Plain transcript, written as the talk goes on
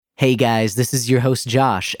Hey guys, this is your host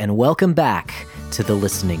Josh, and welcome back to The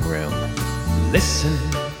Listening Room. Listen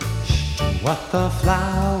to what the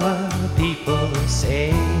flower people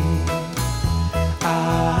say.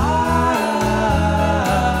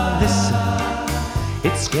 Listen,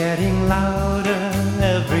 it's getting louder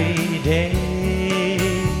every day.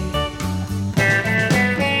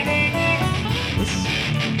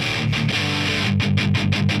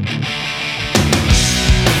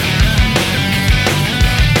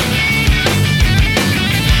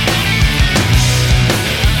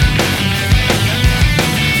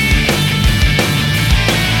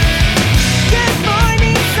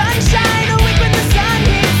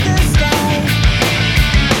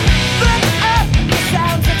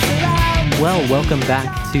 Well, welcome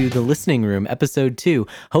back to The Listening Room, episode 2.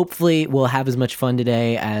 Hopefully, we'll have as much fun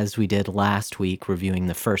today as we did last week reviewing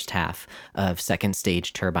the first half of Second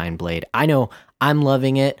Stage Turbine Blade. I know I'm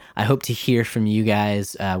loving it. I hope to hear from you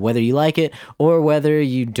guys, whether you like it or whether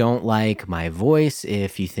you don't like my voice,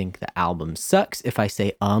 if you think the album sucks, if I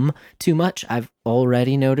say too much. I've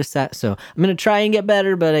already noticed that, so I'm going to try and get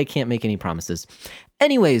better, but I can't make any promises.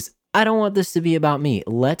 Anyways, I don't want this to be about me.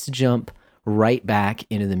 Let's jump right back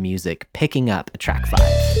into the music, picking up track 5.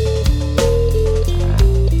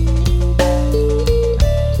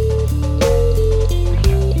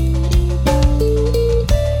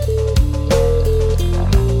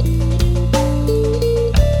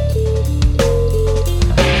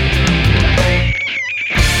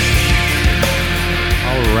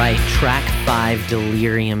 Track 5,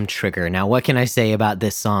 Delirium Trigger. Now, what can I say about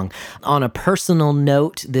this song? On a personal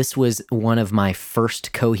note, this was one of my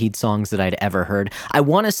first Coheed songs that I'd ever heard. I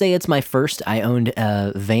want to say it's my first. I owned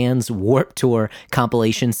a Vans Warped Tour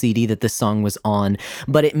compilation CD that this song was on,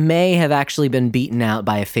 but it may have actually been beaten out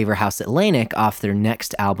by a Favor House Atlantic off their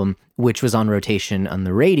next album, which was on rotation on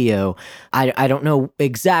the radio. I don't know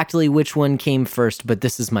exactly which one came first, but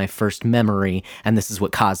this is my first memory, and this is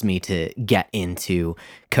what caused me to get into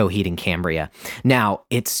Coheed and Cambria. Now,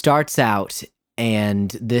 it starts out,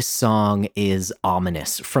 and this song is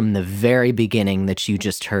ominous from the very beginning that you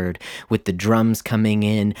just heard, with the drums coming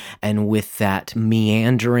in and with that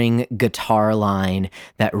meandering guitar line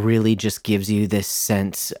that really just gives you this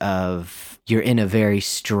sense of you're in a very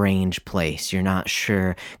strange place. You're not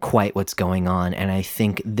sure quite what's going on. And I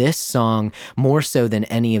think this song, more so than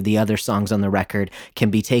any of the other songs on the record, can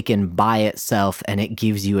be taken by itself, and it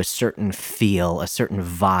gives you a certain feel, a certain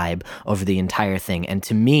vibe over the entire thing. And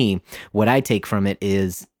to me, what I take from it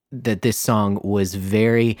is that this song was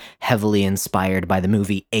very heavily inspired by the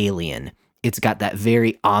movie Alien. It's got that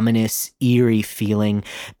very ominous, eerie feeling.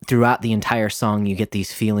 Throughout the entire song, you get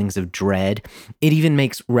these feelings of dread. It even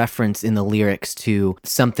makes reference in the lyrics to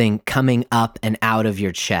something coming up and out of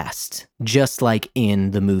your chest, just like in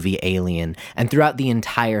the movie Alien. And throughout the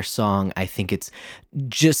entire song, I think it's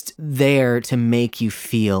just there to make you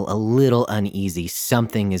feel a little uneasy.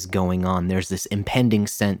 Something is going on. There's this impending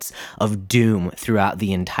sense of doom throughout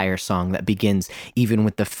the entire song that begins even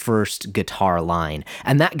with the first guitar line.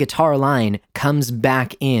 And that guitar line comes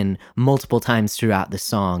back in multiple times throughout the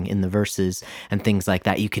song in the verses and things like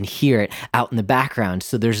that. You can hear it out in the background.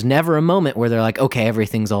 So there's never a moment where they're like, okay,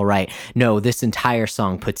 everything's all right. No, this entire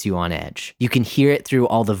song puts you on edge. You can hear it through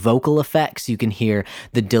all the vocal effects. You can hear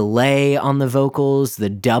the delay on the vocals, the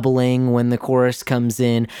doubling when the chorus comes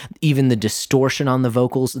in, even the distortion on the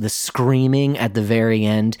vocals, the screaming at the very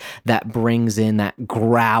end that brings in that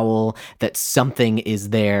growl that something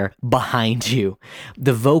is there behind you.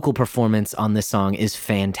 The vocal performance on this song is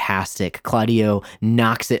fantastic. Claudio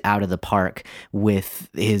knocks it out of the park with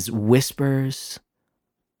his whispers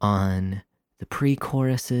on the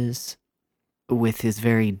pre-choruses, with his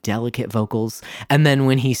very delicate vocals, and then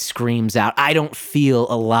when he screams out, "I don't feel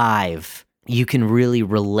alive," you can really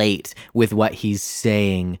relate with what he's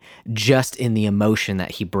saying just in the emotion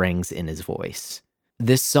that he brings in his voice.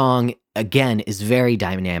 This song, again, is very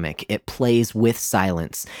dynamic. It plays with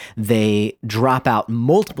silence. They drop out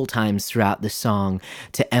multiple times throughout the song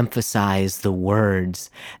to emphasize the words.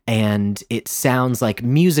 And it sounds like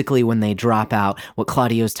musically when they drop out, what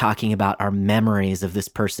Claudio's talking about are memories of this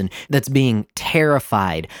person that's being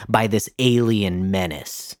terrified by this alien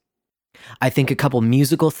menace. I think a couple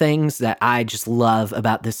musical things that I just love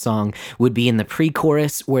about this song would be in the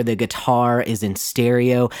pre-chorus where the guitar is in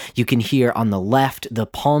stereo. You can hear on the left the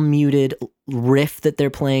palm muted riff that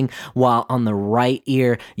they're playing, while on the right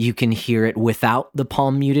ear you can hear it without the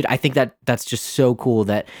palm muted. I think that's just so cool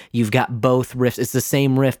that you've got both riffs. It's the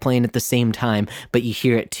same riff playing at the same time, but you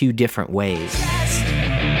hear it two different ways.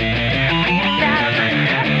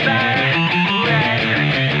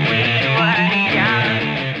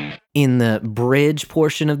 In the bridge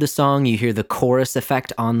portion of the song, you hear the chorus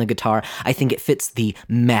effect on the guitar. I think it fits the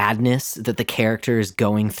madness that the character is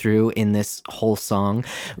going through in this whole song.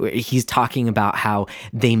 He's talking about how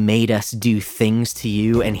they made us do things to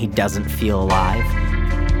you and he doesn't feel alive.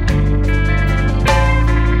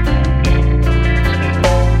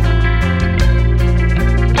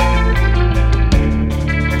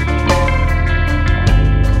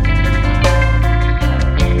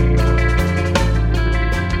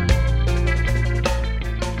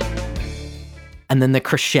 And then the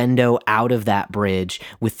crescendo out of that bridge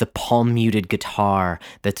with the palm muted guitar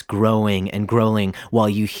that's growing and growing while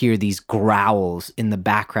you hear these growls in the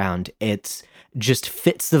background. It's just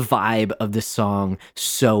fits the vibe of the song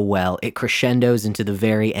so well. It crescendos into the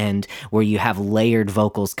very end where you have layered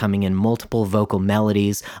vocals coming in, multiple vocal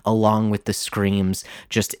melodies along with the screams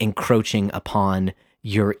just encroaching upon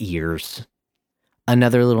your ears.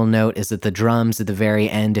 Another little note is that the drums at the very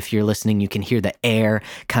end, if you're listening, you can hear the air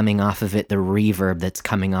coming off of it, the reverb that's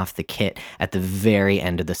coming off the kit at the very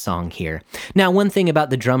end of the song here. Now, one thing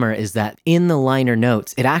about the drummer is that in the liner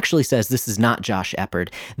notes, it actually says this is not Josh Eppard.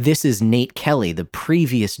 This is Nate Kelly, the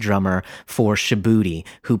previous drummer for Shabooty,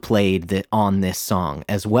 who played on this song,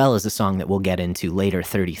 as well as a song that we'll get into later,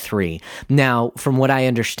 33. Now, from what I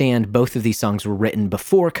understand, both of these songs were written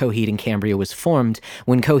before Coheed and Cambria was formed,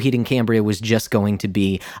 when Coheed and Cambria was just going to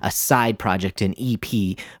be a side project, an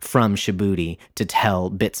EP from Shabooty to tell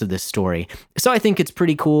bits of this story. So I think it's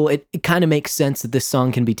pretty cool. It kind of makes sense that this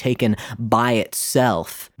song can be taken by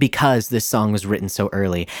itself because this song was written so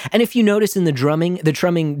early. And if you notice in the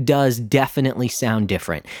drumming does definitely sound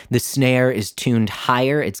different. The snare is tuned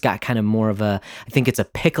higher. It's got kind of more of I think it's a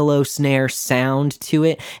piccolo snare sound to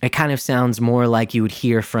it. It kind of sounds more like you would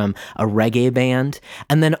hear from a reggae band.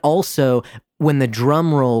 And then also, when the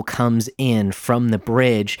drum roll comes in from the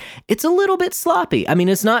bridge, it's a little bit sloppy. I mean,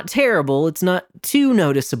 it's not terrible, it's not too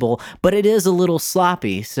noticeable, but it is a little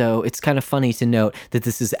sloppy. So it's kind of funny to note that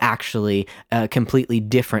this is actually a completely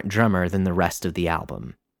different drummer than the rest of the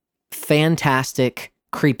album. Fantastic,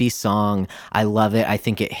 creepy song. I love it. I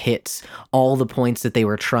think it hits all the points that they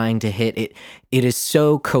were trying to hit. It is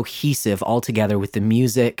so cohesive altogether with the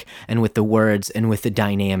music and with the words and with the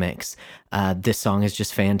dynamics. This song is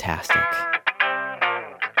just fantastic.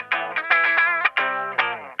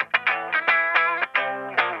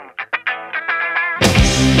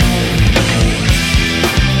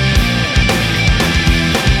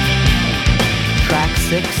 Track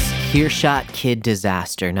 6, Hearshot Kid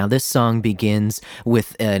Disaster. Now this song begins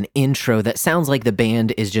with an intro that sounds like the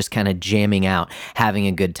band is just kind of jamming out, having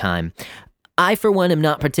a good time. I, for one, am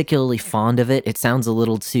not particularly fond of it. It sounds a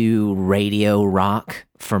little too radio rock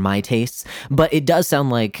for my tastes, but it does sound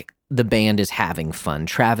like the band is having fun.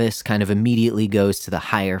 Travis kind of immediately goes to the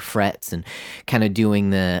higher frets and kind of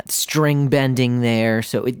doing the string bending there.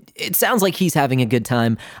 So it sounds like he's having a good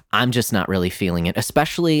time. I'm just not really feeling it,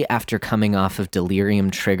 especially after coming off of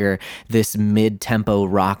Delirium Trigger. This mid-tempo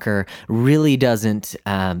rocker really doesn't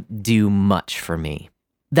do much for me.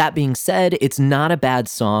 That being said, it's not a bad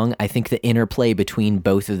song. I think the interplay between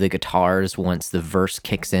both of the guitars once the verse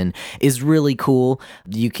kicks in is really cool.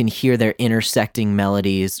 You can hear their intersecting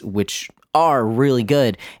melodies, which are really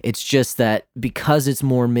good. It's just that because it's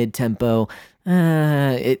more mid-tempo,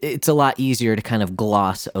 it's a lot easier to kind of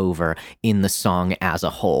gloss over in the song as a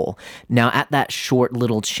whole. Now, at that short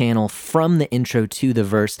little channel from the intro to the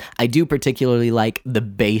verse, I do particularly like the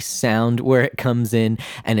bass sound where it comes in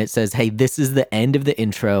and it says, hey, this is the end of the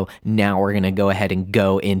intro. Now we're going to go ahead and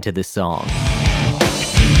go into the song.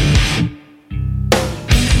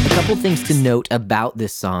 A couple things to note about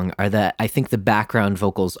this song are that I think the background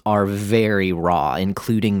vocals are very raw,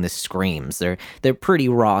 including the screams. They're pretty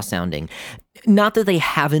raw sounding. Not that they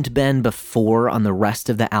haven't been before on the rest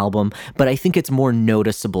of the album, but I think it's more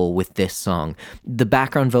noticeable with this song. The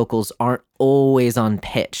background vocals aren't always on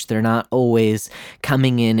pitch. They're not always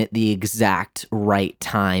coming in at the exact right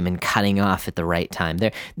time and cutting off at the right time.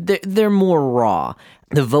 They're more raw.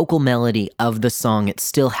 The vocal melody of the song, it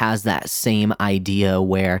still has that same idea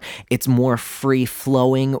where it's more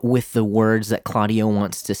free-flowing with the words that Claudio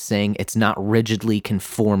wants to sing. It's not rigidly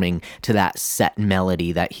conforming to that set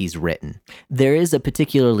melody that he's written. There is a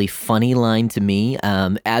particularly funny line to me.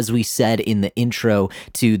 As we said in the intro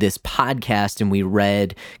to this podcast, and we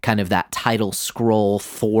read kind of that title scroll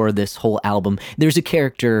for this whole album, there's a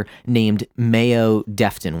character named Mayo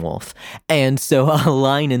Deftonwolf. And so a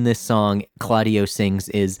line in this song Claudio sings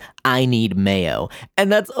is, I need mayo.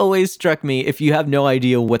 And that's always struck me. If you have no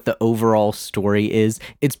idea what the overall story is,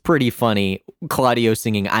 it's pretty funny. Claudio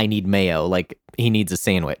singing, I need mayo, like he needs a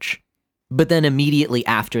sandwich. But then immediately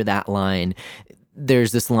after that line,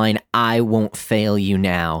 There's this line, "I won't fail you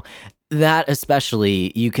now." That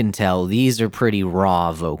especially, you can tell these are pretty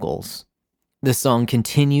raw vocals. The song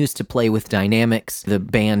continues to play with dynamics. The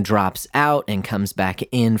band drops out and comes back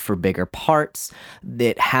in for bigger parts.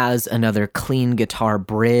 It has another clean guitar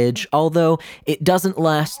bridge, although it doesn't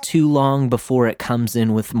last too long before it comes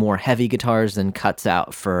in with more heavy guitars and cuts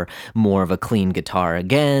out for more of a clean guitar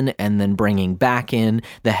again, and then bringing back in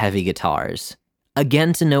the heavy guitars.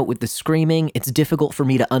 Again, to note with the screaming, it's difficult for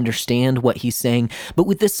me to understand what he's saying, but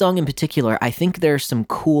with this song in particular, I think there are some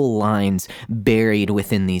cool lines buried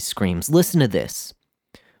within these screams. Listen to this.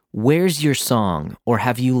 "Where's your song, or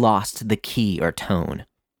have you lost the key or tone?"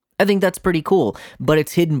 I think that's pretty cool, but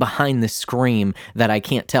it's hidden behind the scream that I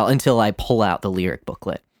can't tell until I pull out the lyric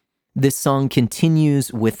booklet. This song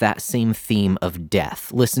continues with that same theme of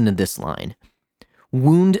death. Listen to this line.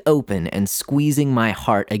 "Wound open and squeezing my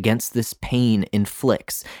heart against this pain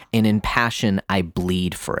inflicts, and in passion I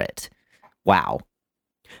bleed for it." Wow.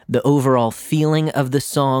 The overall feeling of the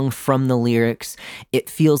song from the lyrics, it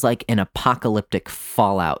feels like an apocalyptic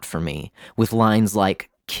fallout for me, with lines like,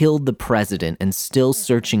 "Killed the president and still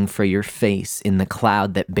searching for your face in the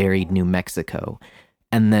cloud that buried New Mexico."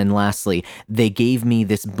 And then lastly, "They gave me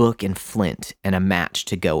this book and flint and a match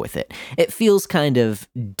to go with it." It feels kind of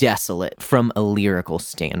desolate from a lyrical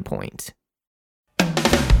standpoint.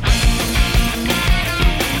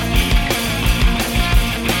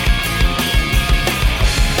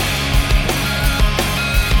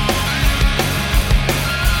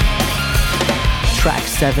 Track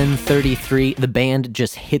 733, the band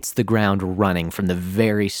just hits the ground running from the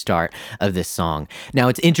very start of this song. Now,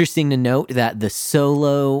 it's interesting to note that the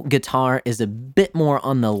solo guitar is a bit more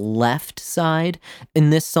on the left side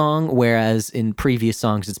in this song, whereas in previous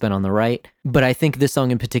songs it's been on the right. But I think this song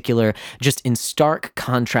in particular, just in stark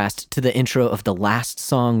contrast to the intro of the last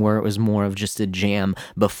song where it was more of just a jam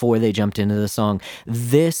before they jumped into the song,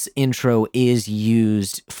 this intro is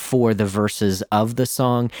used for the verses of the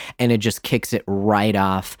song, and it just kicks it right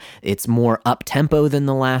off. It's more up-tempo than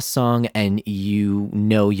the last song, and you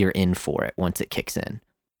know you're in for it once it kicks in.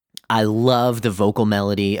 I love the vocal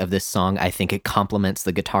melody of this song. I think it complements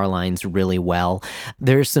the guitar lines really well.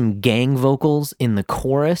 There's some gang vocals in the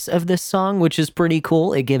chorus of this song, which is pretty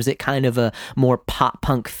cool. It gives it kind of a more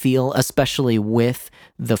pop-punk feel, especially with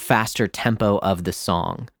the faster tempo of the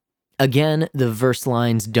song. Again, the verse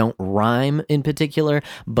lines don't rhyme in particular,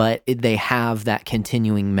 but they have that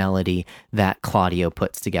continuing melody that Claudio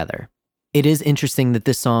puts together. It is interesting that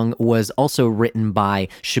this song was also written by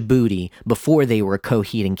Shaboody before they were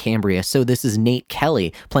Coheed and Cambria, so this is Nate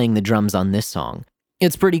Kelly playing the drums on this song.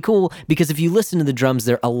 It's pretty cool because if you listen to the drums,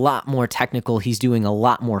 they're a lot more technical. He's doing a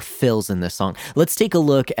lot more fills in this song. Let's take a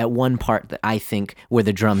look at one part that I think where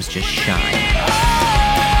the drums just shine.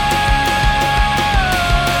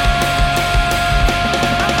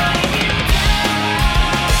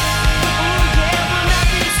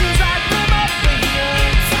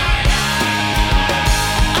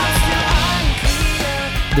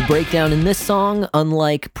 The breakdown in this song,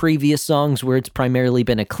 unlike previous songs where it's primarily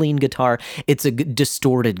been a clean guitar, it's a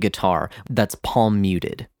distorted guitar that's palm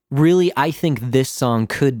muted. Really, I think this song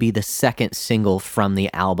could be the second single from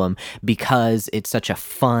the album because it's such a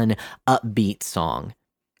fun, upbeat song.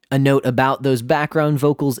 A note about those background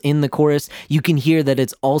vocals in the chorus, you can hear that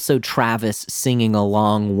it's also Travis singing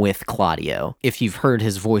along with Claudio. If you've heard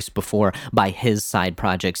his voice before by his side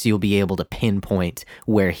projects, you'll be able to pinpoint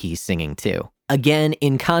where he's singing too. Again,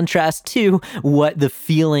 in contrast to what the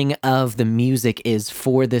feeling of the music is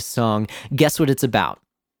for this song, guess what it's about?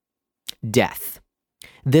 Death.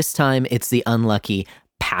 This time, it's the unlucky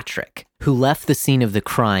Patrick, who left the scene of the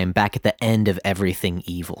crime back at the end of Everything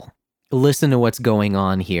Evil. Listen to what's going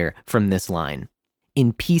on here from this line.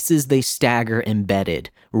 "In pieces they stagger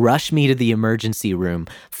embedded. Rush me to the emergency room.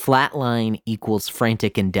 Flatline equals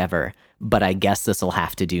frantic endeavor. But I guess this'll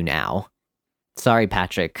have to do now." Sorry,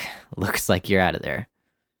 Patrick. Looks like you're out of there.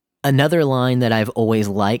 Another line that I've always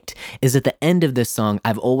liked is at the end of this song,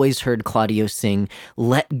 I've always heard Claudio sing,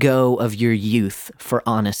 "Let go of your youth for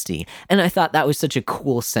honesty." And I thought that was such a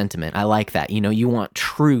cool sentiment. I like that. You know, you want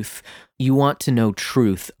truth. You want to know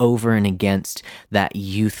truth over and against that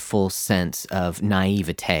youthful sense of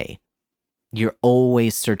naivete. You're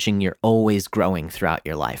always searching, you're always growing throughout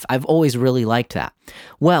your life. I've always really liked that.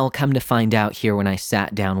 Well, come to find out here when I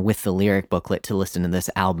sat down with the lyric booklet to listen to this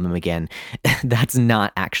album again, that's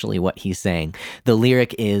not actually what he's saying. The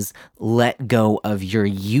lyric is, "Let go of your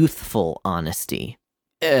youthful honesty."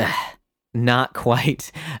 Not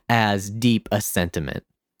quite as deep a sentiment.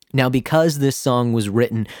 Now, because this song was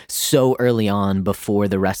written so early on before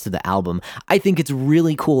the rest of the album, I think it's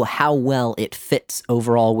really cool how well it fits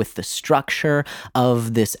overall with the structure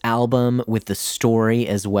of this album, with the story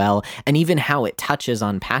as well, and even how it touches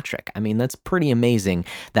on Patrick. I mean, that's pretty amazing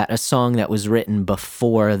that a song that was written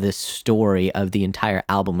before the story of the entire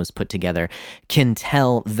album was put together can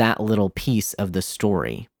tell that little piece of the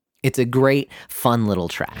story. It's a great, fun little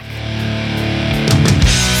track.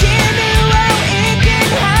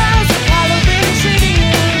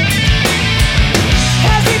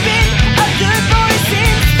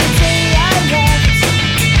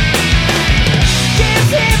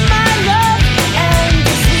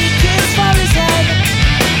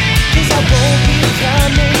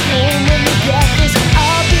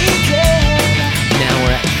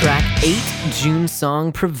 June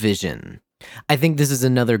song Provision. I think this is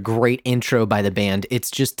another great intro by the band.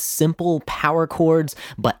 It's just simple power chords,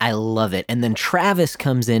 but I love it. And then Travis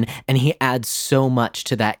comes in and he adds so much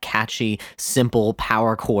to that catchy, simple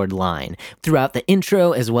power chord line. Throughout the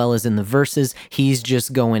intro, as well as in the verses, he's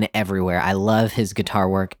just going everywhere. I love his guitar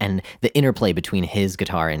work and the interplay between his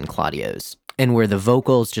guitar and Claudio's, and where the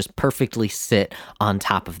vocals just perfectly sit on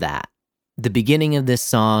top of that. The beginning of this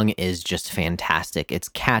song is just fantastic. It's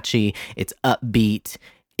catchy, it's upbeat,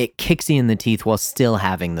 it kicks you in the teeth while still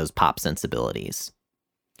having those pop sensibilities.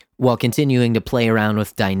 While continuing to play around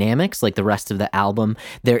with dynamics like the rest of the album,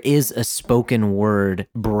 there is a spoken word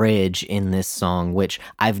bridge in this song, which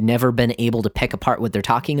I've never been able to pick apart what they're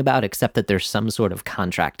talking about, except that there's some sort of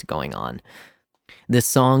contract going on. This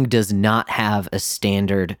song does not have a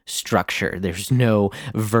standard structure. There's no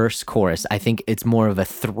verse chorus. I think it's more of a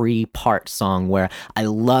 3-part song where I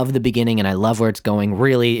love the beginning and I love where it's going.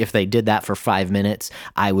 Really, if they did that for 5 minutes,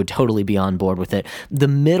 I would totally be on board with it. The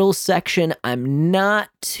middle section, I'm not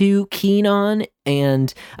too keen on,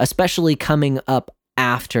 and especially coming up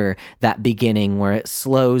after that beginning where it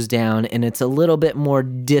slows down and it's a little bit more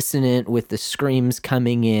dissonant with the screams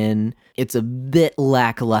coming in. It's a bit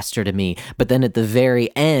lackluster to me, but then at the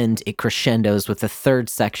very end, it crescendos with the third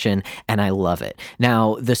section, and I love it.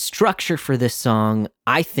 Now, the structure for this song,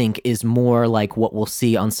 I think, is more like what we'll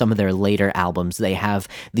see on some of their later albums. They have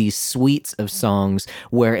these suites of songs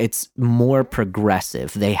where it's more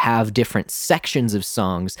progressive. They have different sections of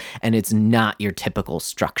songs, and it's not your typical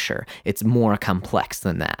structure. It's more complex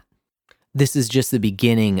than that. This is just the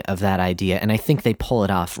beginning of that idea, and I think they pull it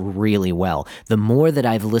off really well. The more that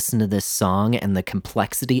I've listened to this song and the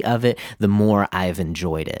complexity of it, the more I've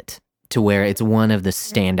enjoyed it, to where it's one of the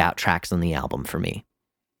standout tracks on the album for me.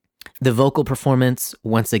 The vocal performance,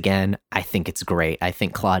 once again, I think it's great. I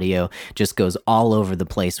think Claudio just goes all over the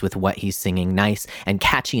place with what he's singing, nice and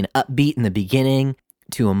catchy and upbeat in the beginning,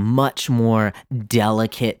 to a much more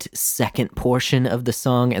delicate second portion of the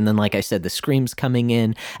song. And then, like I said, the screams coming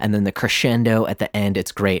in and then the crescendo at the end.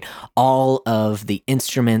 It's great. All of the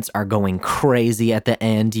instruments are going crazy at the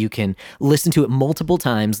end. You can listen to it multiple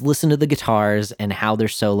times, listen to the guitars and how they're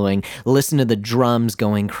soloing, listen to the drums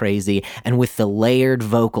going crazy. And with the layered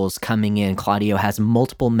vocals coming in, Claudio has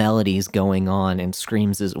multiple melodies going on and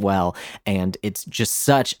screams as well. And it's just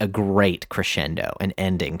such a great crescendo and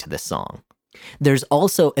ending to this song. There's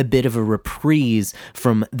also a bit of a reprise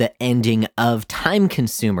from the ending of Time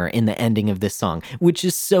Consumer in the ending of this song, which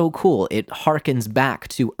is so cool. It harkens back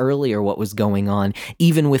to earlier what was going on,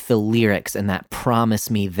 even with the lyrics and that "promise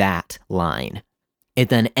me that" line. It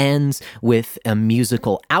then ends with a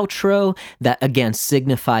musical outro that, again,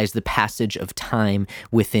 signifies the passage of time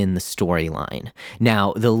within the storyline.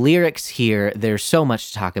 Now, the lyrics here, there's so much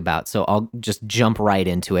to talk about, so I'll just jump right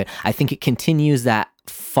into it. I think it continues that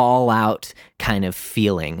Fallout kind of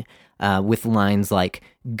feeling with lines like,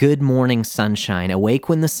 "Good morning, sunshine, awake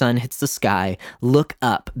when the sun hits the sky, look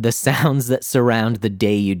up, the sounds that surround the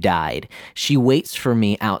day you died. She waits for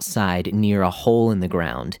me outside near a hole in the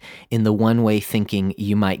ground, in the one-way thinking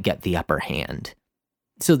you might get the upper hand."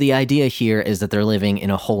 So the idea here is that they're living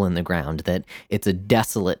in a hole in the ground, that it's a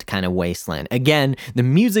desolate kind of wasteland. Again, the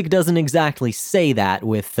music doesn't exactly say that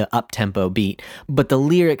with the up-tempo beat, but the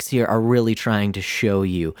lyrics here are really trying to show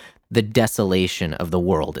you the desolation of the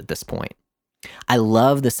world at this point. I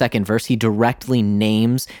love the second verse. He directly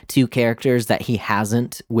names two characters that he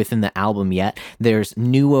hasn't within the album yet. There's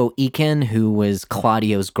Nuo Iken, who was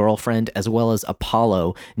Claudio's girlfriend, as well as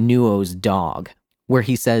Apollo, Nuo's dog, where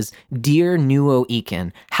he says, "Dear Nuo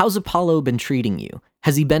Iken, how's Apollo been treating you?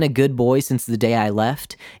 Has he been a good boy since the day I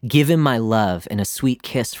left? Give him my love and a sweet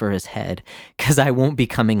kiss for his head, 'cause I won't be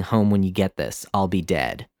coming home when you get this. I'll be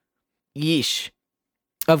dead." Yeesh.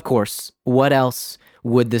 Of course, what else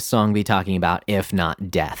would this song be talking about if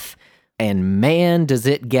not death? And man, does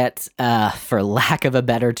it get, for lack of a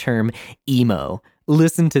better term, emo.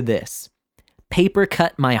 Listen to this. Paper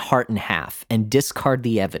cut my heart in half and discard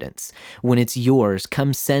the evidence. When it's yours,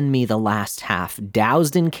 come send me the last half,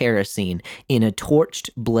 doused in kerosene in a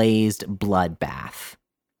torched, blazed bloodbath.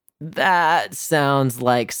 That sounds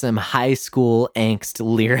like some high school angst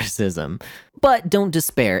lyricism. But don't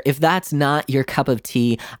despair. If that's not your cup of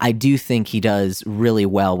tea, I do think he does really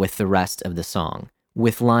well with the rest of the song.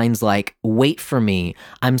 With lines like, wait for me,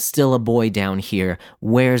 I'm still a boy down here,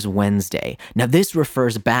 where's Wednesday? Now this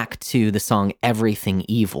refers back to the song Everything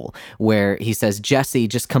Evil, where he says, Jesse,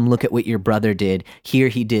 just come look at what your brother did, here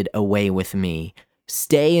he did away with me.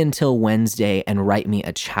 Stay until Wednesday and write me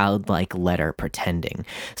a childlike letter pretending.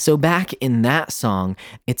 So back in that song,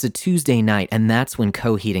 it's a Tuesday night, and that's when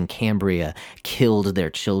Coheed and Cambria killed their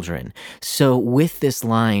children. So with this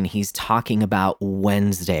line, he's talking about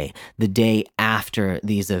Wednesday, the day after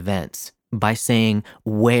these events, by saying,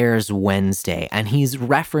 where's Wednesday? And he's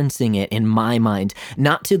referencing it, in my mind,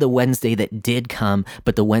 not to the Wednesday that did come,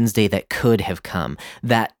 but the Wednesday that could have come.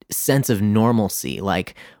 That sense of normalcy,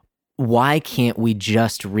 like, why can't we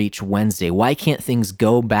just reach Wednesday? Why can't things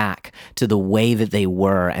go back to the way that they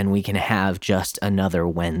were and we can have just another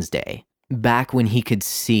Wednesday? Back when he could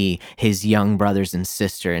see his young brothers and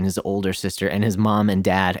sister and his older sister and his mom and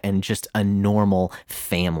dad and just a normal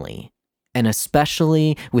family. And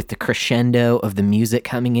especially with the crescendo of the music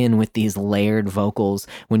coming in with these layered vocals,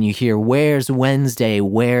 when you hear, where's Wednesday,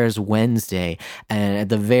 where's Wednesday? And at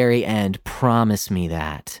the very end, promise me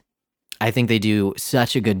that. I think they do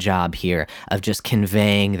such a good job here of just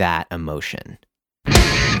conveying that emotion.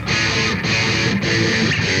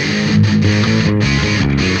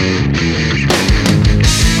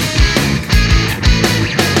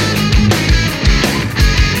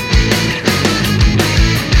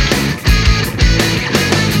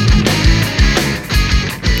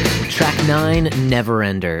 Track 9,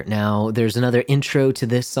 Neverender. Now, there's another intro to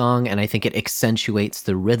this song, and I think it accentuates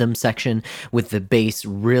the rhythm section with the bass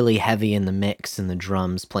really heavy in the mix and the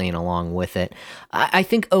drums playing along with it. I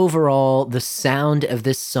think overall, the sound of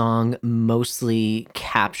this song mostly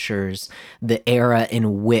captures the era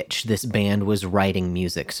in which this band was writing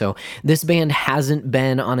music. So this band hasn't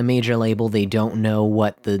been on a major label. They don't know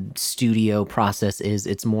what the studio process is.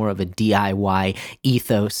 It's more of a DIY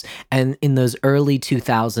ethos. And in those early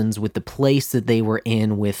 2000s, with the place that they were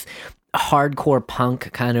in, with hardcore punk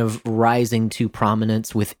kind of rising to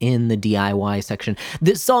prominence within the DIY section.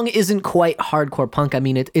 This song isn't quite hardcore punk. I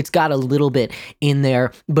mean, it's got a little bit in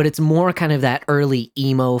there, but it's more kind of that early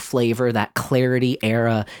emo flavor, that Clarity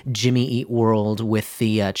era Jimmy Eat World with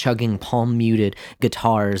the chugging palm muted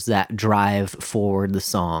guitars that drive forward the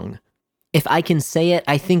song. If I can say it,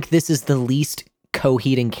 I think this is the least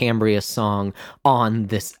Coheed and Cambria song on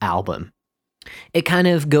this album. It kind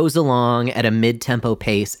of goes along at a mid-tempo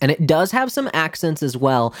pace, and it does have some accents as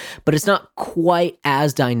well, but it's not quite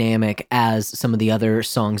as dynamic as some of the other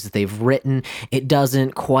songs that they've written. It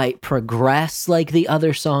doesn't quite progress like the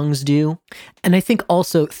other songs do. And I think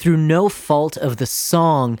also, through no fault of the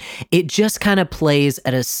song, it just kind of plays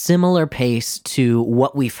at a similar pace to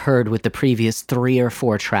what we've heard with the previous 3 or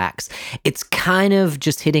 4 tracks. It's kind of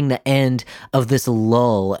just hitting the end of this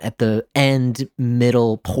lull at the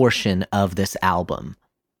middle portion of this album.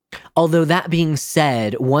 Although that being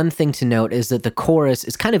said, one thing to note is that the chorus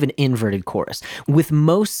is kind of an inverted chorus. With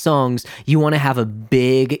most songs, you want to have a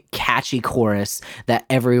big, catchy chorus that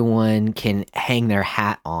everyone can hang their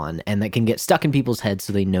hat on and that can get stuck in people's heads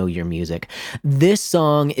so they know your music. This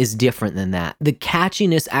song is different than that. The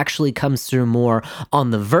catchiness actually comes through more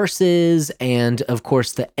on the verses and, of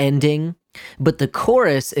course, the ending. But the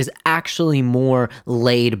chorus is actually more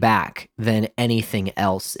laid back than anything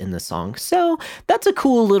else in the song. So that's a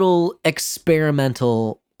cool little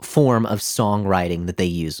experimental form of songwriting that they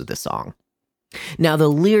use with the song. Now, the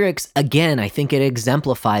lyrics, again, I think it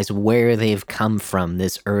exemplifies where they've come from,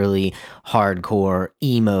 this early hardcore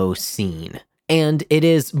emo scene. And it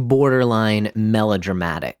is borderline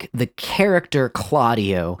melodramatic. The character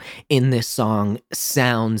Claudio in this song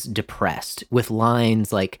sounds depressed, with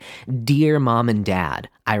lines like, "Dear Mom and Dad,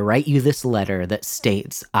 I write you this letter that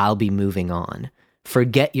states I'll be moving on.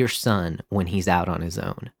 Forget your son when he's out on his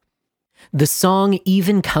own." The song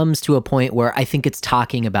even comes to a point where I think it's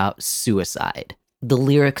talking about suicide. The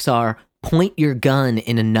lyrics are, "Point your gun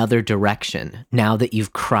in another direction now that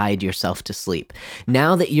you've cried yourself to sleep.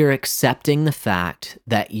 Now that you're accepting the fact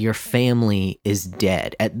that your family is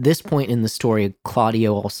dead." At this point in the story,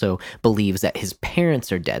 Claudio also believes that his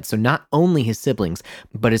parents are dead. So not only his siblings,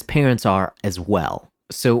 but his parents are as well.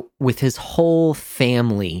 So with his whole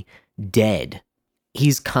family dead,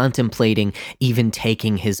 He's contemplating even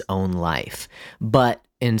taking his own life, but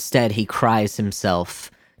instead he cries himself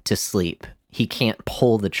to sleep. He can't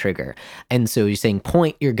pull the trigger. And so he's saying,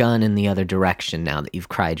 point your gun in the other direction now that you've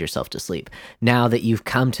cried yourself to sleep. Now that you've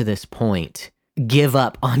come to this point, give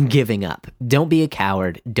up on giving up. Don't be a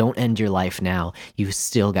coward. Don't end your life now. You've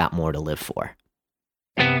still got more to live for.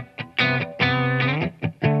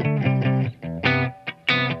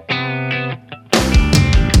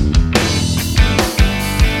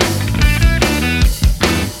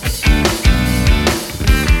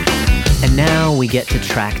 Now we get to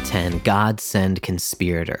track 10, God Send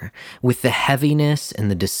Conspirator. With the heaviness and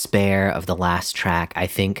the despair of the last track, I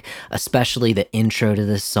think especially the intro to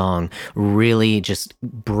this song really just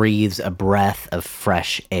breathes a breath of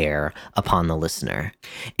fresh air upon the listener.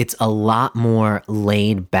 It's a lot more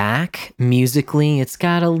laid back musically. It's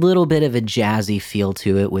got a little bit of a jazzy feel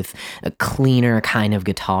to it with a cleaner kind of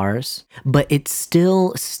guitars, but it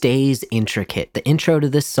still stays intricate. The intro to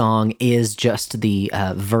this song is just the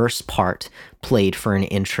verse part played for an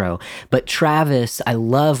intro. But Travis, I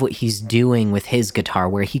love what he's doing with his guitar,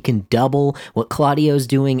 where he can double what Claudio's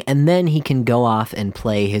doing, and then he can go off and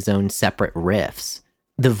play his own separate riffs.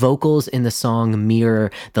 The vocals in the song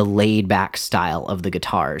mirror the laid-back style of the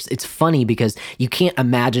guitars. It's funny because you can't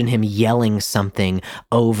imagine him yelling something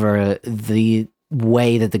over the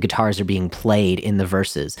way that the guitars are being played in the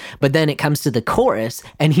verses. But then it comes to the chorus,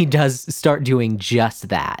 and he does start doing just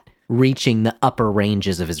that, reaching the upper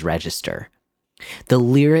ranges of his register. The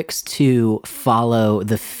lyrics too follow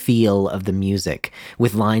the feel of the music,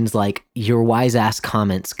 with lines like, "Your wise-ass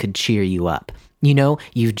comments could cheer you up." You know,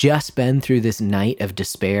 you've just been through this night of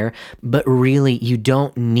despair, but really you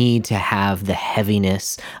don't need to have the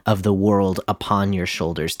heaviness of the world upon your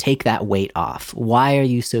shoulders. Take that weight off. Why are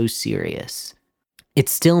you so serious? It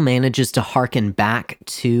still manages to harken back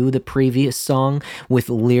to the previous song with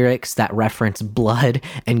lyrics that reference blood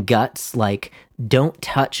and guts, like, "Don't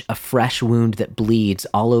touch a fresh wound that bleeds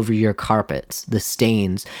all over your carpets, the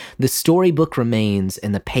stains. The storybook remains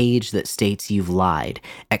in the page that states you've lied.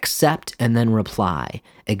 Accept and then reply.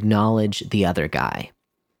 Acknowledge the other guy."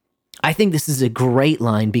 I think this is a great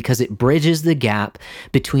line because it bridges the gap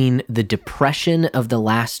between the depression of the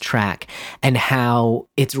last track and how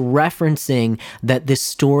it's referencing that this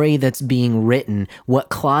story that's being written, what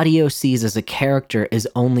Claudio sees as a character is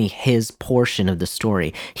only his portion of the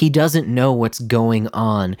story. He doesn't know what's going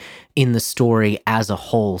on in the story as a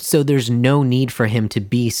whole. So there's no need for him to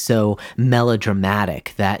be so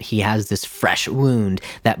melodramatic that he has this fresh wound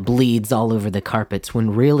that bleeds all over the carpets,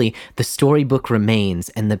 when really the storybook remains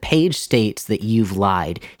and the page states that you've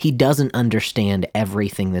lied. He doesn't understand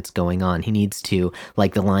everything that's going on. He needs to,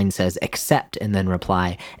 like the line says, accept and then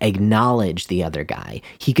reply, acknowledge the other guy.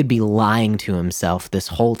 He could be lying to himself this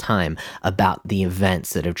whole time about the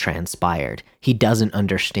events that have transpired. He doesn't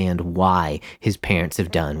understand why his parents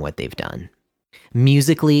have done what they've done.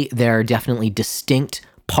 Musically, there are definitely distinct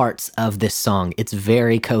parts of this song. It's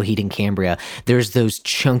very Coheed and Cambria. There's those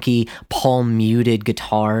chunky, palm-muted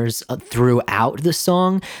guitars throughout the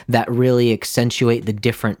song that really accentuate the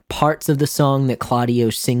different parts of the song that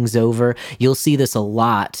Claudio sings over. You'll see this a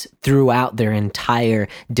lot throughout their entire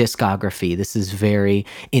discography. This is very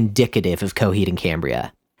indicative of Coheed and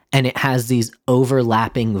Cambria. And it has these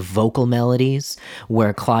overlapping vocal melodies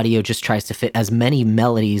where Claudio just tries to fit as many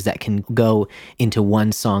melodies that can go into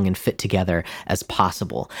one song and fit together as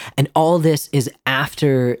possible. And all this is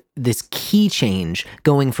after this key change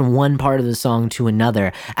going from one part of the song to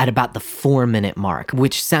another at about the 4-minute mark,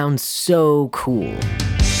 which sounds so cool.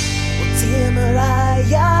 Well, dear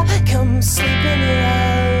Mariah, come sleep in your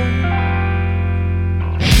arms.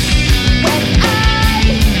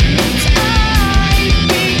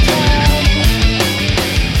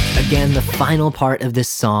 Again, the final part of this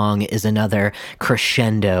song is another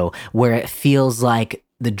crescendo where it feels like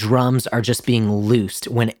the drums are just being loosed,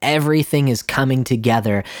 when everything is coming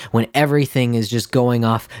together, when everything is just going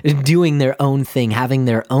off, doing their own thing, having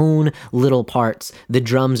their own little parts. The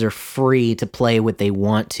drums are free to play what they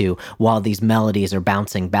want to while these melodies are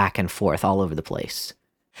bouncing back and forth all over the place.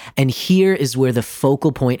 And here is where the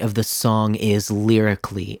focal point of the song is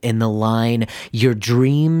lyrically, in the line, "Your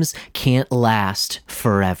dreams can't last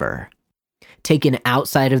forever." Taken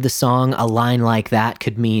outside of the song, a line like that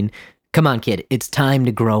could mean, come on, kid, it's time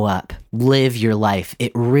to grow up. Live your life.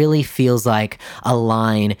 It really feels like a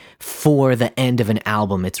line for the end of an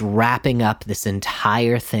album. It's wrapping up this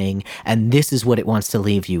entire thing, and this is what it wants to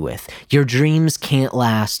leave you with. Your dreams can't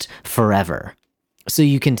last forever. So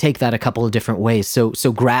you can take that a couple of different ways. So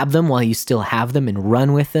grab them while you still have them and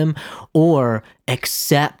run with them, or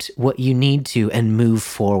accept what you need to and move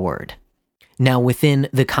forward. Now, within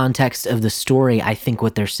the context of the story, I think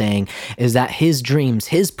what they're saying is that his dreams,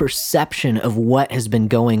 his perception of what has been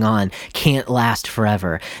going on can't last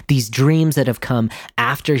forever. These dreams that have come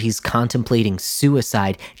after he's contemplating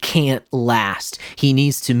suicide can't last. He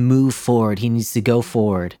needs to move forward. He needs to go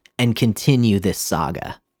forward and continue this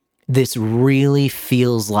saga. This really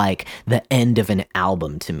feels like the end of an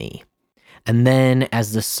album to me. And then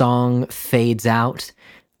as the song fades out,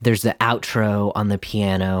 there's the outro on the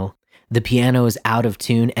piano. The piano is out of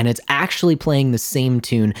tune, and it's actually playing the same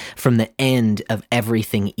tune from the end of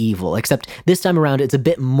Everything Evil, except this time around it's a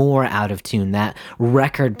bit more out of tune. That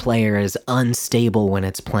record player is unstable when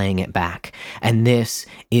it's playing it back. And this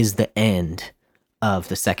is the end of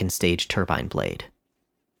the second stage Turbine Blade.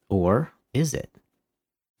 Or is it?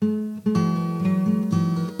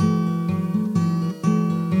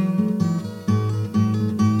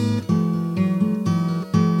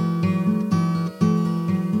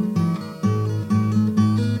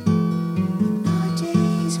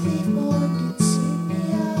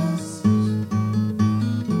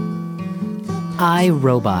 I,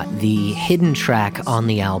 Robot, the hidden track on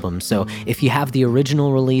the album. So if you have the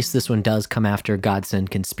original release, this one does come after Godsend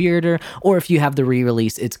Conspirator, or if you have the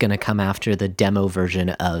re-release, it's going to come after the demo version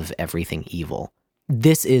of Everything Evil.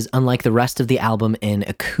 This is, unlike the rest of the album, an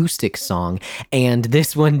acoustic song, and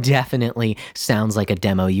this one definitely sounds like a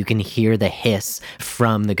demo. You can hear the hiss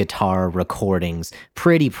from the guitar recordings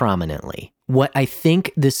pretty prominently. What I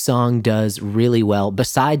think this song does really well,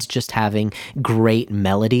 besides just having great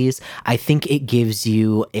melodies, I think it gives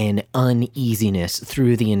you an uneasiness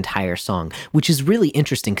through the entire song, which is really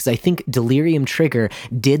interesting because I think Delirium Trigger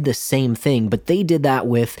did the same thing, but they did that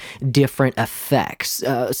with different effects,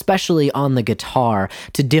 especially on the guitar,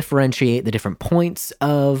 to differentiate the different points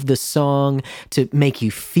of the song, to make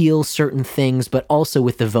you feel certain things, but also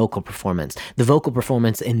with the vocal performance. The vocal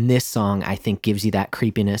performance in this song, I think, gives you that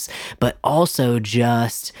creepiness, but also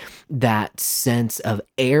just that sense of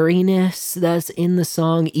airiness that's in the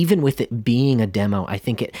song. Even with it being a demo, I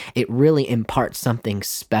think it really imparts something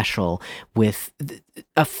special with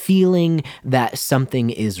a feeling that something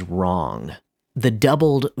is wrong. The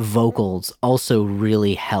doubled vocals also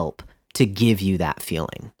really help to give you that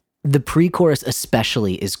feeling. The pre-chorus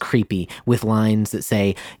especially is creepy, with lines that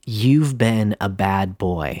say, "You've been a bad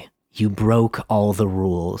boy. You broke all the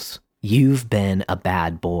rules. You've been a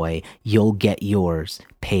bad boy. You'll get yours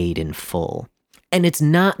paid in full." And it's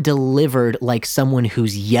not delivered like someone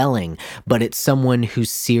who's yelling, but it's someone who's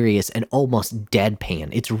serious and almost deadpan.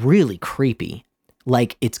 It's really creepy,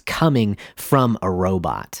 like it's coming from a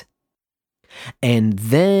robot. And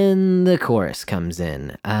then the chorus comes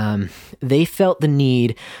in. They felt the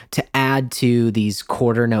need to add to these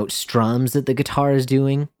quarter note strums that the guitar is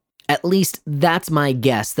doing. At least that's my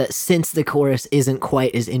guess, that since the chorus isn't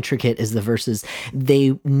quite as intricate as the verses,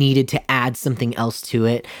 they needed to add something else to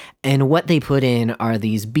it. And what they put in are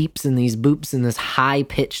these beeps and these boops and this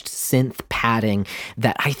high-pitched synth padding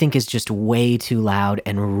that I think is just way too loud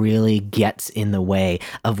and really gets in the way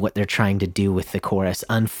of what they're trying to do with the chorus.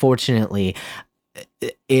 Unfortunately,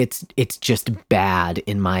 it's just bad,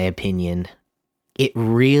 in my opinion. It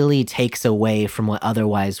really takes away from what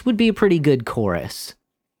otherwise would be a pretty good chorus.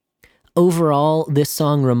 Overall, this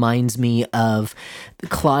song reminds me of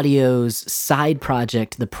Claudio's side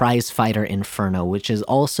project, The Prize Fighter Inferno, which is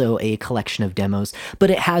also a collection of demos,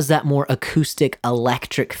 but it has that more acoustic,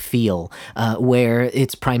 electric feel, where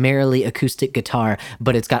it's primarily acoustic guitar,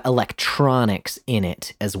 but it's got electronics in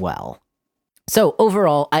it as well. So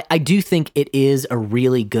overall, I do think it is a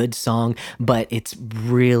really good song, but it's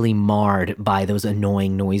really marred by those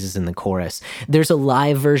annoying noises in the chorus. There's a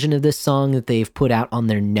live version of this song that they've put out on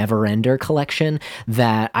their Neverender collection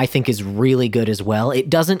that I think is really good as well. It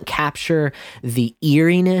doesn't capture the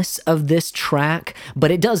eeriness of this track,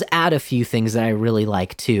 but it does add a few things that I really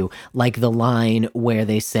like too, like the line where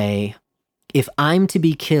they say, "If I'm to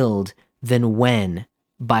be killed, then when,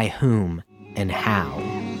 by whom, and how?"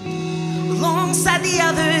 Alongside the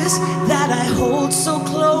others that I hold so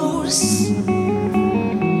close.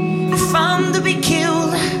 If I'm to be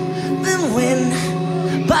killed, then when,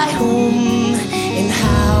 by whom, and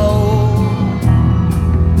how?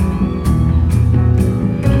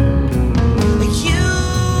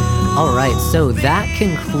 All right, so that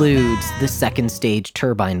concludes the second stage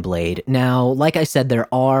Turbine Blade. Now, like I said, there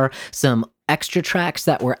are some extra tracks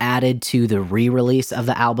that were added to the re-release of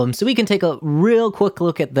the album, so we can take a real quick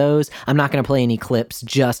look at those. I'm not going to play any clips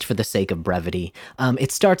just for the sake of brevity.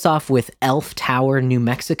 It starts off with Elf Tower, New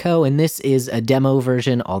Mexico, and this is a demo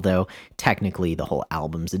version, although technically the whole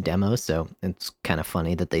album's a demo, so it's kind of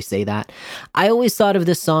funny that they say that. I always thought of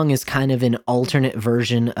this song as kind of an alternate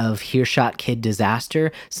version of Hearshot Kid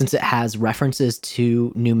Disaster, since it has references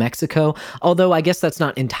to New Mexico, although I guess that's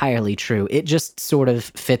not entirely true. It just sort of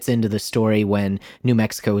fits into the story when New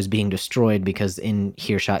Mexico was being destroyed, because in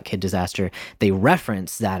Hearshot Kid Disaster, they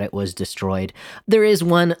reference that it was destroyed. There is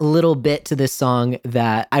one little bit to this song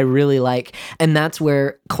that I really like, and that's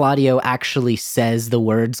where Claudio actually says the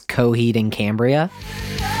words Coheed and Cambria.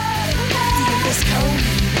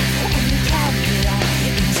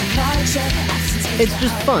 It's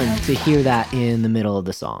just fun to hear that in the middle of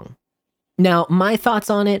the song. Now, my thoughts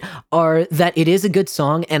on it are that it is a good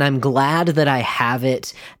song, and I'm glad that I have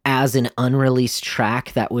it as an unreleased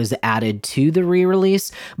track that was added to the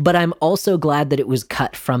re-release, but I'm also glad that it was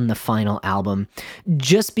cut from the final album,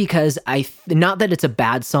 just because not that it's a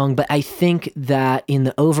bad song, but I think that in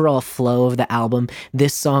the overall flow of the album,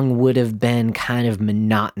 this song would have been kind of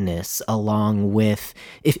monotonous along with,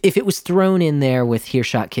 if it was thrown in there with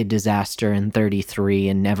Hearshot Kid Disaster and 33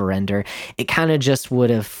 and Neverender, it kind of just would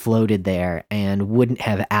have floated there and wouldn't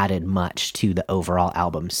have added much to the overall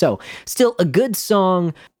album. So still a good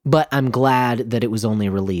song, but I'm glad that it was only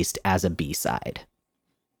released as a B-side.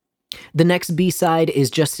 The next B-side is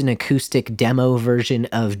just an acoustic demo version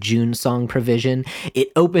of June Song Provision.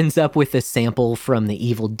 It opens up with a sample from The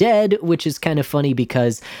Evil Dead, which is kind of funny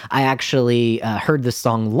because I actually heard the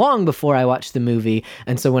song long before I watched the movie,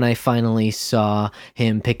 and so when I finally saw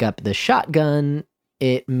him pick up the shotgun,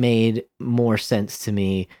 it made more sense to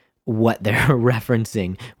me what they're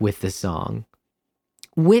referencing with the song.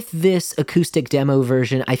 With this acoustic demo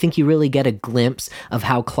version, I think you really get a glimpse of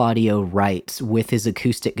how Claudio writes with his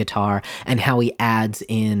acoustic guitar and how he adds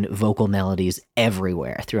in vocal melodies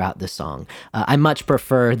everywhere throughout the song. I much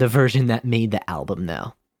prefer the version that made the album,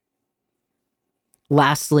 though.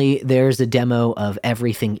 Lastly, there's a demo of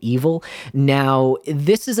Everything Evil. Now,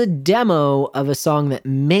 this is a demo of a song that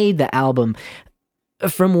made the album.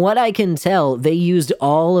 From what I can tell, they used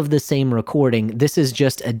all of the same recording. This is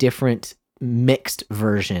just a different mixed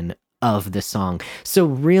version of the song. So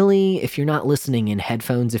really, if you're not listening in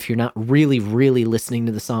headphones, if you're not really listening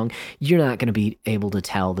to the song, you're not going to be able to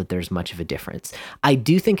tell that there's much of a difference. I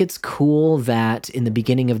do think it's cool that in the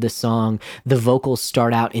beginning of the song, the vocals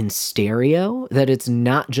start out in stereo, that it's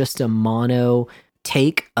not just a mono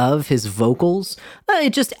take of his vocals.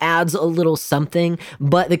 It just adds a little something,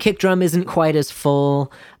 but the kick drum isn't quite as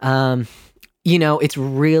full. It's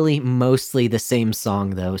really mostly the same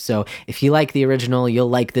song though. So if you like the original,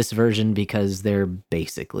 you'll like this version because they're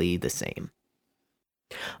basically the same.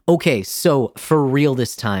 Okay, so for real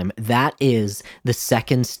this time, that is the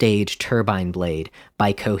second stage Turbine Blade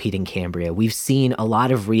by Coheed and Cambria. We've seen a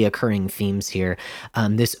lot of reoccurring themes here.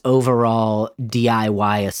 This overall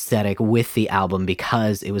DIY aesthetic with the album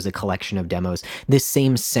because it was a collection of demos. This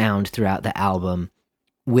same sound throughout the album,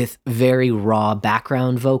 with very raw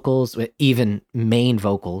background vocals, even main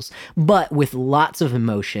vocals, but with lots of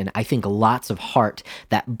emotion, I think lots of heart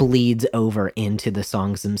that bleeds over into the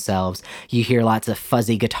songs themselves. You hear lots of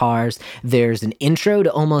fuzzy guitars. There's an intro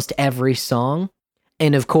to almost every song.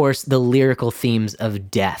 And of course, the lyrical themes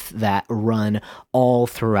of death that run all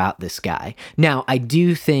throughout this guy. Now, I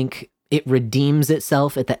do think it redeems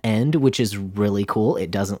itself at the end, which is really cool.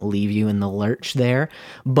 It doesn't leave you in the lurch there,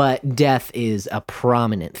 but death is a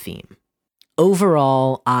prominent theme.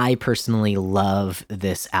 Overall, I personally love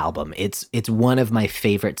this album. It's one of my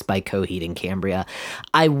favorites by Coheed and Cambria.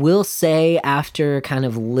 I will say, after kind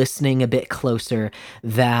of listening a bit closer,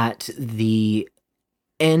 that the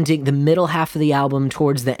middle half of the album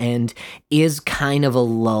towards the end is kind of a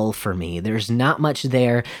lull for me. There's not much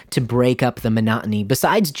there to break up the monotony,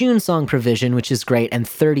 besides June Song Provision, which is great, and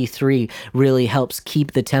 33 really helps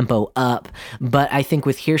keep the tempo up. But I think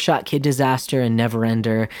with Hearshot Kid Disaster and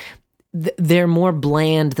Neverender, they're more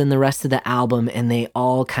bland than the rest of the album, and they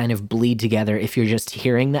all kind of bleed together if you're just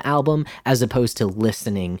hearing the album as opposed to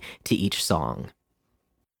listening to each song.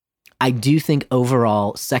 I do think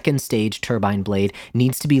overall, second stage Turbine Blade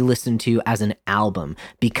needs to be listened to as an album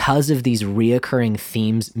because of these reoccurring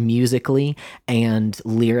themes musically and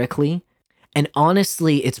lyrically. And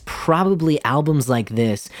honestly, it's probably albums like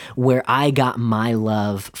this where I got my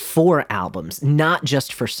love for albums, not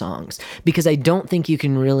just for songs, because I don't think you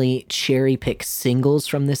can really cherry pick singles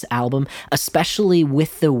from this album, especially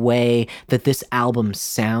with the way that this album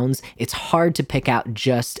sounds. It's hard to pick out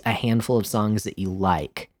just a handful of songs that you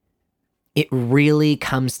like. It really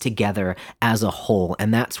comes together as a whole,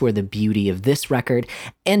 and that's where the beauty of this record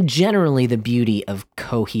and generally the beauty of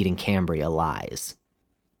Coheed and Cambria lies.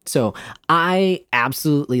 So I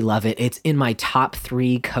absolutely love it. It's in my top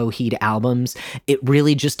 3 Coheed albums. It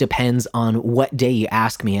really just depends on what day you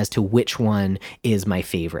ask me as to which one is my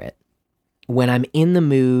favorite. When I'm in the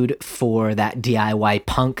mood for that DIY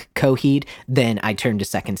punk Coheed, then I turn to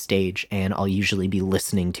Second Stage and I'll usually be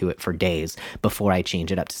listening to it for days before I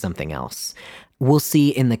change it up to something else. We'll see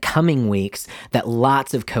in the coming weeks that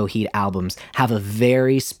lots of Coheed albums have a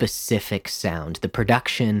very specific sound. The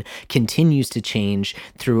production continues to change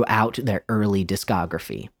throughout their early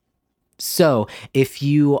discography. So, if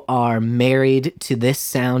you are married to this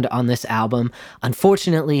sound on this album,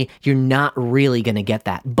 unfortunately, you're not really going to get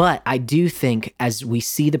that. But I do think as we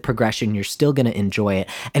see the progression, you're still going to enjoy it.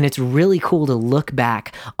 And it's really cool to look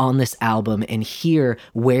back on this album and hear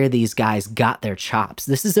where these guys got their chops.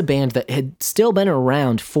 This is a band that had still been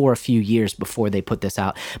around for a few years before they put this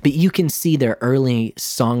out, but you can see their early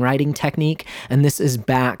songwriting technique. And this is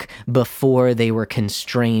back before they were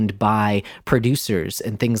constrained by producers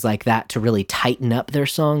and things like that to really tighten up their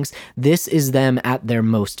songs. This is them at their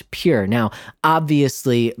most pure. Now,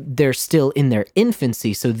 obviously, they're still in their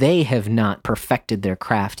infancy, so they have not perfected their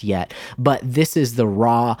craft yet, but this is the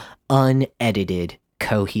raw, unedited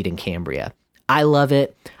Coheed and Cambria. I love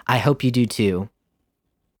it. I hope you do too.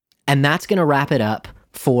 And that's going to wrap it up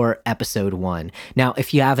for episode 1. Now,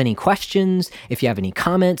 if you have any questions, if you have any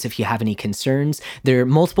comments, if you have any concerns, there are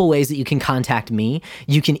multiple ways that you can contact me.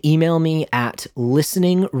 You can email me at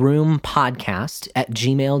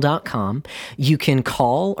listeningroompodcast@gmail.com. You can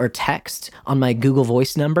call or text on my Google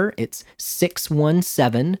Voice number. It's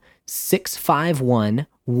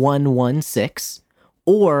 617-651-116.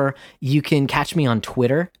 Or you can catch me on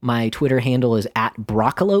Twitter. My Twitter handle is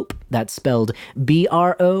 @Broccolope. That's spelled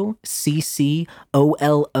BROCCOLOPE.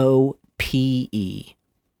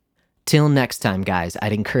 Till next time, guys,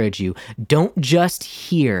 I'd encourage you, don't just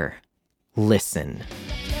hear, listen.